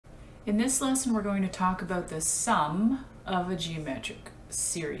In this lesson, we're going to talk about the sum of a geometric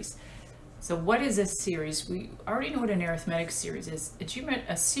series. So what is a series? We already know what an arithmetic series is.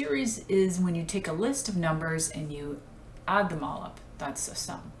 A series is when you take a list of numbers and you add them all up. That's a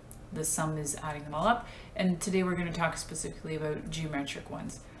sum. The sum is adding them all up. And today we're going to talk specifically about geometric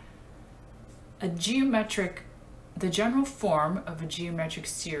ones. The general form of a geometric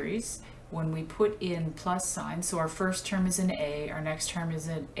series, when we put in plus signs, so our first term is an A, our next term is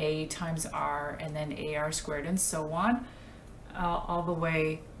an A times R, and then AR squared, and so on, all the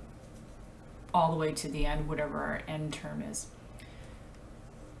way to the end, whatever our end term is.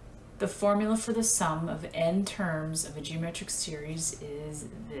 The formula for the sum of n terms of a geometric series is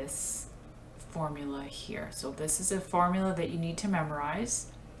this formula here. So this is a formula that you need to memorize.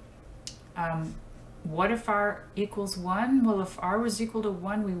 What if r equals 1? Well, if r was equal to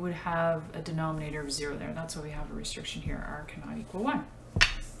 1, we would have a denominator of 0 there. That's why we have a restriction here. R cannot equal 1.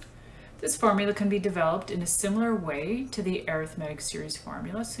 This formula can be developed in a similar way to the arithmetic series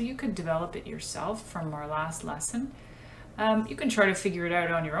formula, so you could develop it yourself from our last lesson. You can try to figure it out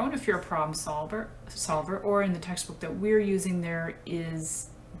on your own if you're a problem solver, or in the textbook that we're using, there is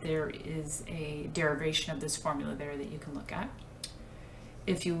a derivation of this formula there that you can look at.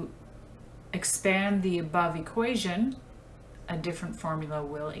 If you expand the above equation, a different formula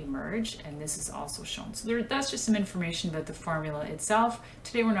will emerge, and this is also shown. So that's just some information about the formula itself.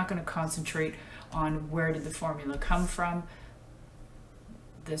 Today we're not going to concentrate on where did the formula come from.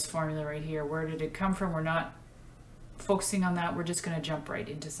 This formula right here, where did it come from? We're not focusing on that. We're just going to jump right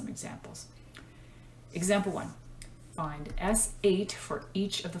into some examples. Example 1. Find S8 for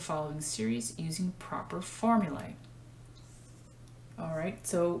each of the following series using proper formulae. All right,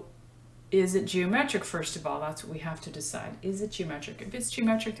 so is it geometric, first of all? That's what we have to decide. Is it geometric? If it's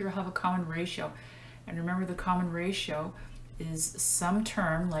geometric, you'll have a common ratio. And remember, the common ratio is some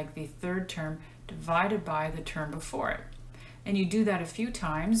term, like the third term, divided by the term before it. And you do that a few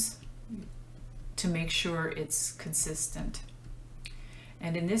times to make sure it's consistent.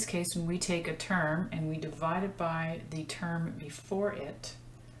 And in this case, when we take a term and we divide it by the term before it,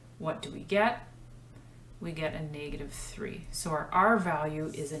 what do we get? We get a -3. So our R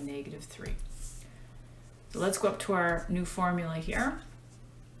value is a -3. So let's go up to our new formula here.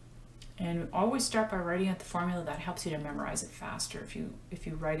 And always start by writing out the formula. That helps you to memorize it faster if you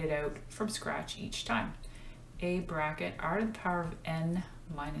write it out from scratch each time. A bracket R to the power of n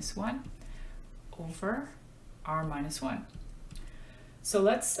minus 1 over R minus 1. So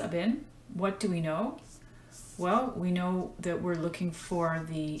let's sub in. What do we know? Well, we know that we're looking for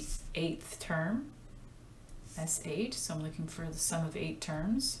the 8th term, S8, so I'm looking for the sum of 8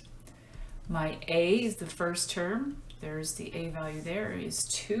 terms. My A is the first term. There's the A value there, is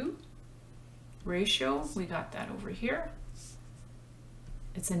 2. Ratio, we got that over here.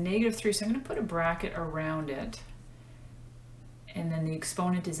 It's a -3, so I'm going to put a bracket around it. And then the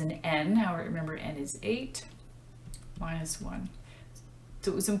exponent is an n. Now remember, n is 8 minus 1.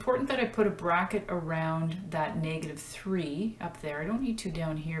 So it was important that I put a bracket around that -3 up there. I don't need 2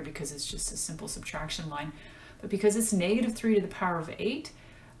 down here because it's just a simple subtraction line. But because it's -3 to the power of 8,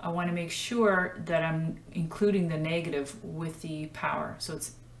 I want to make sure that I'm including the negative with the power. So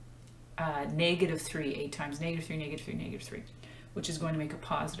it's -3, 8 times -3, -3, -3, which is going to make a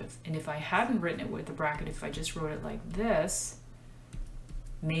positive. And if I hadn't written it with the bracket, if I just wrote it like this,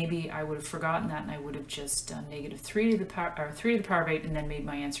 maybe I would have forgotten that and I would have just done -3 to the power, or 3 to the power of 8, and then made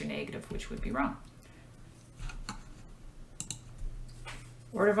my answer negative, which would be wrong.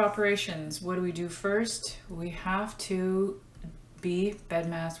 Order of operations, what do we do first? We have to be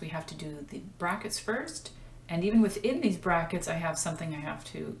BEDMAS, we have to do the brackets first, and even within these brackets I have something I have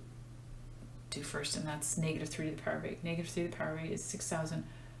to do first, and that's -3 to the power of 8. -3 to the power of 8 is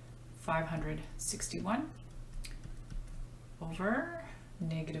 6,561 over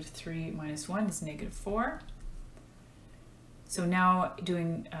 -3 minus 1 is -4. So now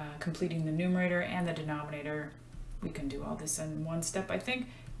completing the numerator and the denominator, we can do all this in one step, I think.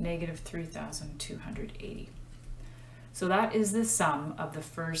 -3,280. So that is the sum of the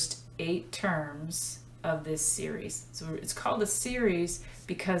first 8 terms of this series. So it's called a series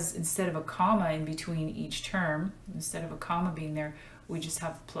because instead of a comma in between each term, instead of a comma being there, we just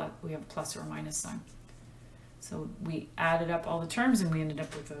have a plus or a minus sign. So we added up all the terms and we ended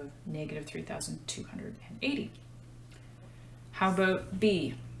up with a -3,280. How about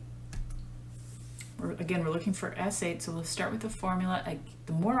B? Again, we're looking for S8, so we'll start with the formula.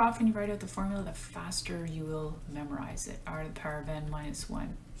 The more often you write out the formula, the faster you will memorize it. R to the power of n minus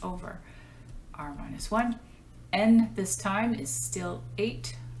 1 over R minus 1. N this time is still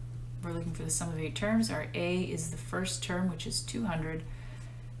 8. We're looking for the sum of 8 terms. Our A is the first term, which is 200.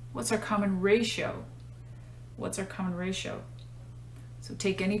 What's our common ratio? What's our common ratio? So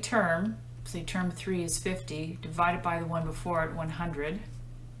take any term, say term 3 is 50, divide it by the one before it, 100.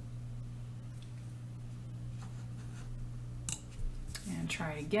 And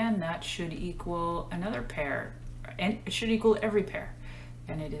try it again. That should equal another pair, and it should equal every pair,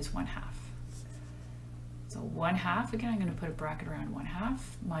 and it is 1/2. So 1/2, again, I'm going to put a bracket around 1/2.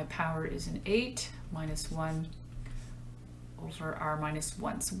 My power is an 8 minus 1 over r minus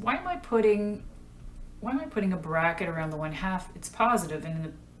 1. So why am I putting a bracket around the 1/2? It's positive, and in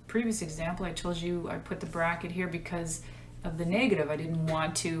the previous example I told you I put the bracket here because of the negative. I didn't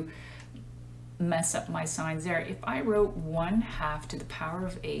want to mess up my signs there. If I wrote 1/2 to the power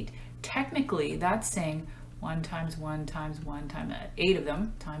of 8, technically that's saying 1 times 1 times 1 times 8 of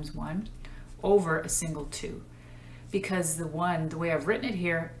them times 1 over a single 2. Because the 1, the way I've written it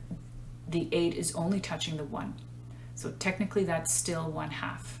here, the 8 is only touching the 1. So technically that's still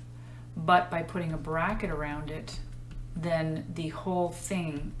 1/2. But by putting a bracket around it, then the whole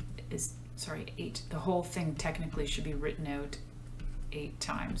thing is, sorry, 8. The whole thing technically should be written out 8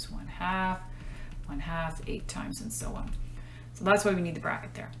 times 1/2, 1/2, 8 times, and so on. So that's why we need the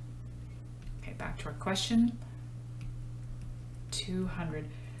bracket there. Okay, back to our question. 200.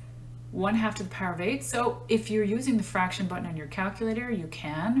 1/2 to the power of 8. So if you're using the fraction button on your calculator, you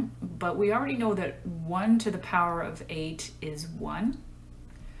can, but we already know that 1 to the power of 8 is 1.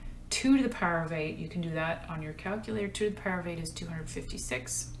 2 to the power of 8, you can do that on your calculator. 2 to the power of 8 is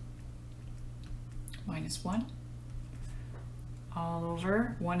 256 minus 1. All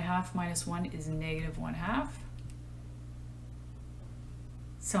over 1/2 minus 1 is negative 1/2.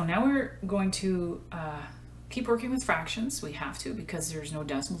 So now we're going to keep working with fractions. We have to, because there's no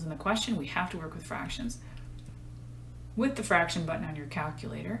decimals in the question. We have to work with fractions. With the fraction button on your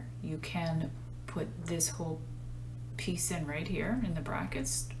calculator, you can put this whole piece in right here in the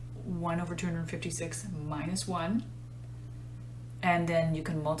brackets, 1 over 256 minus 1. And then you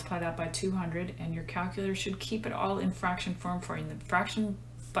can multiply that by 200, and your calculator should keep it all in fraction form for you. And the fraction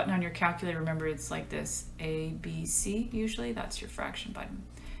button on your calculator, remember, it's like this, A, B, C, usually. That's your fraction button.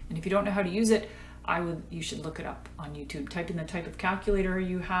 And if you don't know how to use it, you should look it up on YouTube. Type in the type of calculator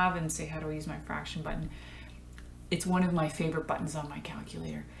you have and say, how do I use my fraction button? It's one of my favorite buttons on my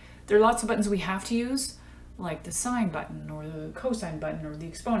calculator. There are lots of buttons we have to use, like the sine button or the cosine button or the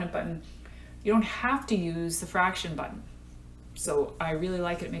exponent button. You don't have to use the fraction button. So I really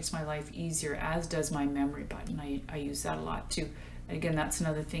like it. It makes my life easier, as does my memory button. I use that a lot too. And again, that's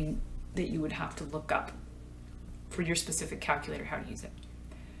another thing that you would have to look up for your specific calculator, how to use it.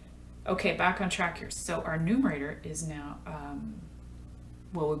 Okay, back on track here. So our numerator is now,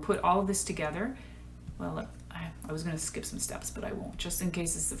 well, we put all of this together. Well, I was going to skip some steps, but I won't. Just in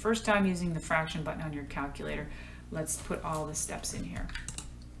case it's the first time using the fraction button on your calculator, let's put all the steps in here.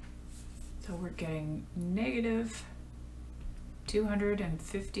 So we're getting negative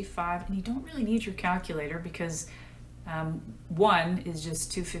 255, and you don't really need your calculator because 1 is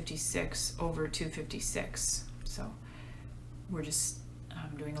just 256 over 256. So we're just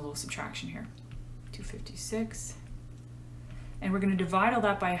doing a little subtraction here. 256. And we're going to divide all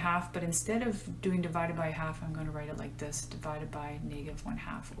that by 1/2, but instead of doing divided by 1/2, I'm going to write it like this, divided by negative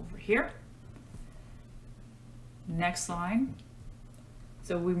 1/2 over here. Next line.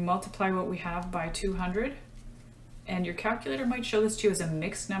 So we multiply what we have by 200. And your calculator might show this to you as a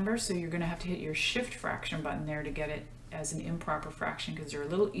mixed number, so you're going to have to hit your shift fraction button there to get it as an improper fraction, because they're a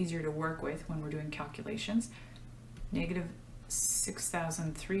little easier to work with when we're doing calculations. Negative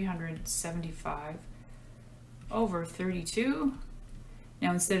 6,375 over 32.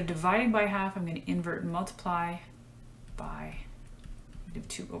 Now instead of dividing by 1/2, I'm going to invert and multiply by negative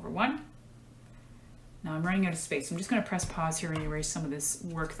 2 over 1. Now I'm running out of space. I'm just going to press pause here and erase some of this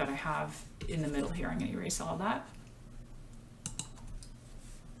work that I have in the middle here. I'm going to erase all that.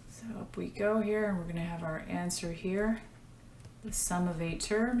 So up we go here, and we're going to have our answer here. The sum of 8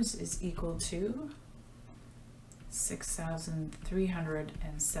 terms is equal to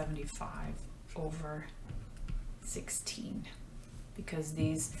 6,375 over 16. Because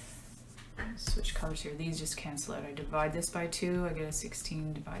these, switch colors here, these just cancel out. I divide this by 2, I get a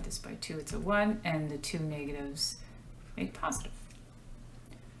 16, divide this by 2, it's a 1, and the 2 negatives make positive.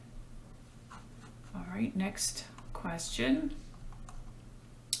 All right, next question.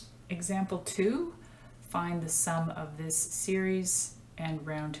 Example 2, find the sum of this series and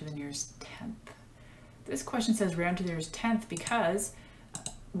round to the nearest tenth. This question says round to the nearest tenth because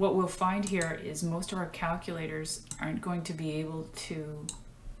what we'll find here is most of our calculators aren't going to be able to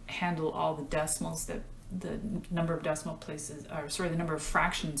handle all the decimals, that the number of decimal places, or sorry, the number of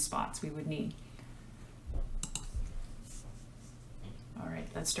fraction spots we would need. All right,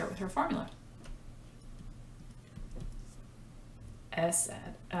 let's start with our formula. S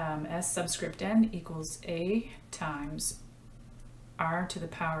subscript n equals a times r to the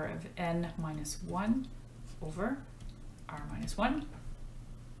power of n minus 1 over r minus 1.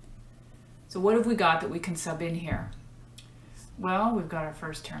 So what have we got that we can sub in here? Well, we've got our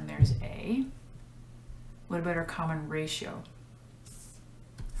first term, there's a. What about our common ratio?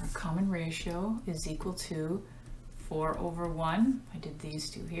 Our common ratio is equal to 4 over 1. I did these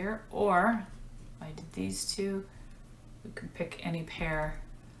two here, or I did these two. We can pick any pair.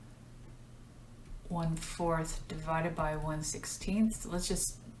 1/4 divided by 1/16. So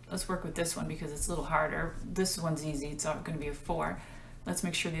let's work with this one because it's a little harder. This one's easy. It's going to be a 4. Let's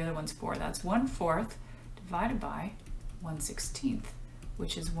make sure the other one's 4. That's 1/4 divided by 1/16,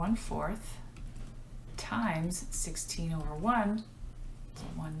 which is 1/4 times 16 over 1. So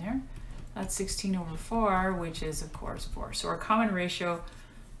 1 there. That's 16 over 4, which is of course 4. So our common ratio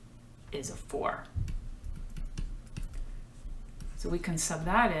is a 4. So we can sub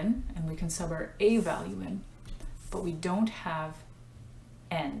that in, and we can sub our a value in, but we don't have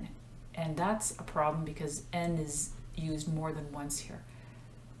n. And that's a problem because n is used more than once here.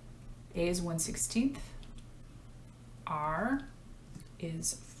 A is 1/16, r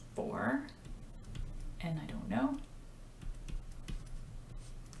is 4, and I don't know.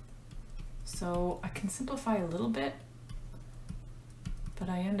 So I can simplify a little bit, but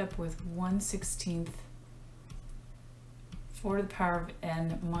I end up with 1/16 4 to the power of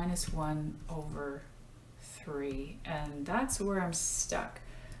n minus 1 over 3, and that's where I'm stuck.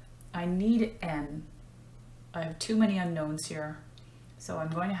 I need n. I have too many unknowns here, so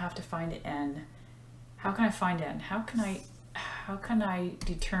I'm going to have to find n. How can I find n? How can I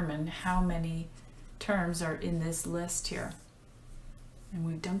determine how many terms are in this list here? And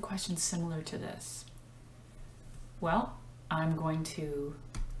we've done questions similar to this. Well, I'm going to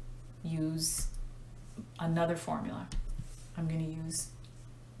use another formula. I'm going to use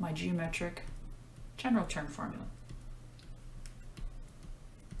my geometric general term formula.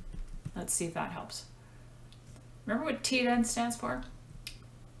 Let's see if that helps. Remember what T at n stands for?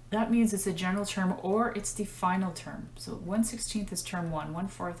 That means it's a general term or it's the final term. So 1/16 is term 1,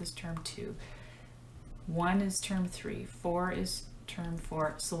 1/4 is term 2, 1 is term 3, 4 is term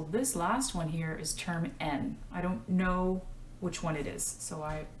 4. So this last one here is term n. I don't know which one it is. So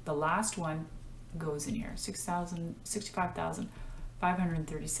the last one goes in here.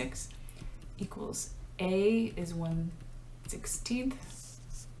 65,536 equals a is 1/16.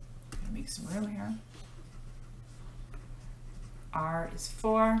 Gonna make some room here. R is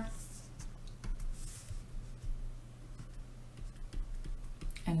 4.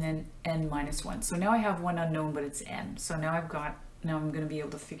 And then n minus 1. So now I have one unknown, but it's n. So now I'm going to be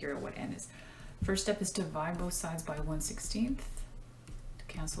able to figure out what n is. First step is to divide both sides by 1/16. To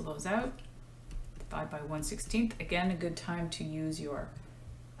cancel those out. Divide by 1/16. Again, a good time to use your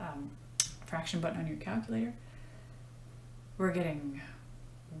fraction button on your calculator. We're getting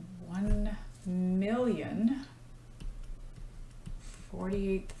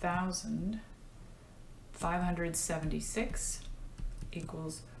 1,048,576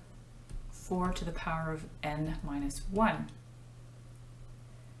 equals 4 to the power of n minus 1.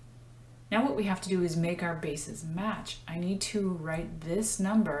 Now what we have to do is make our bases match. I need to write this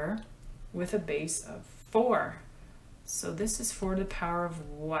number with a base of 4. So this is 4 to the power of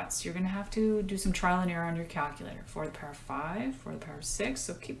what? So you're going to have to do some trial and error on your calculator. 4 to the power of 5, 4 to the power of 6.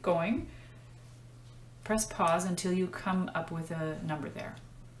 So keep going. Press pause until you come up with a number there.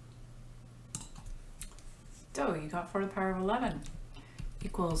 So you got 4 to the power of 11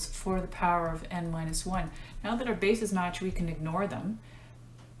 equals 4 to the power of n minus 1. Now that our bases match, we can ignore them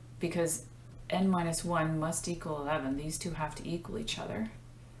because n minus 1 must equal 11. These two have to equal each other.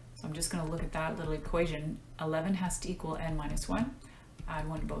 So I'm just going to look at that little equation. 11 has to equal n minus 1. Add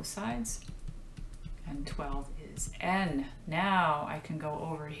 1 to both sides. And 12 is n. Now I can go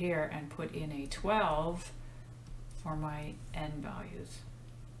over here and put in a 12 for my n values.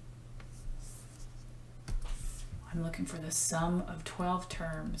 I'm looking for the sum of 12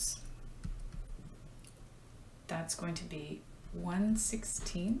 terms. That's going to be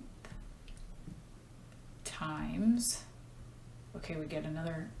 1/16 times, okay, we get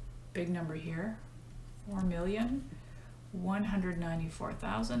another big number here,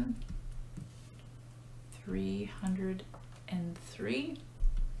 4,194,303.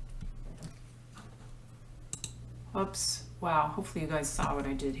 Whoops, wow, hopefully you guys saw what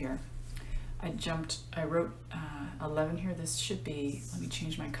I did here. I wrote 11 here. This should be, let me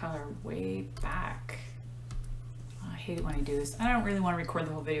change my color way back. I hate it when I do this. I don't really want to record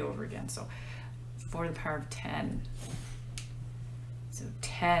the whole video over again, so 4 to the power of 10. So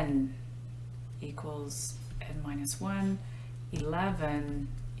 10 equals n minus 1, 11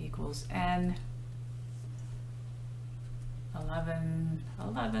 equals n, 11,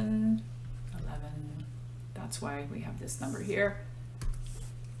 11, 11. That's why we have this number here.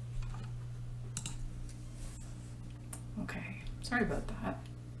 Okay, sorry about that.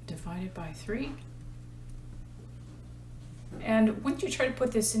 Divided by 3. And once you try to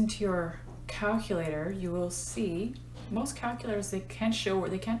put this into your calculator, you will see most calculators, they can't show or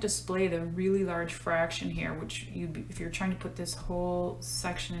they can't display the really large fraction here, which if you're trying to put this whole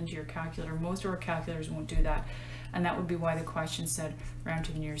section into your calculator, most of our calculators won't do that. And that would be why the question said round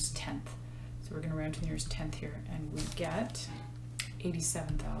to the nearest tenth. So we're going to round to the nearest tenth here, and we get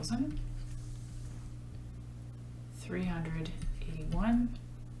 87,381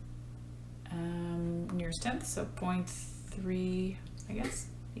 nearest tenth, so 0.3, I guess.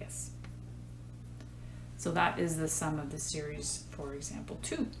 Yes. So that is the sum of the series for example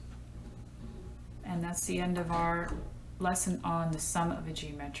 2. And that's the end of our lesson on the sum of a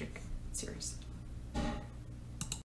geometric series.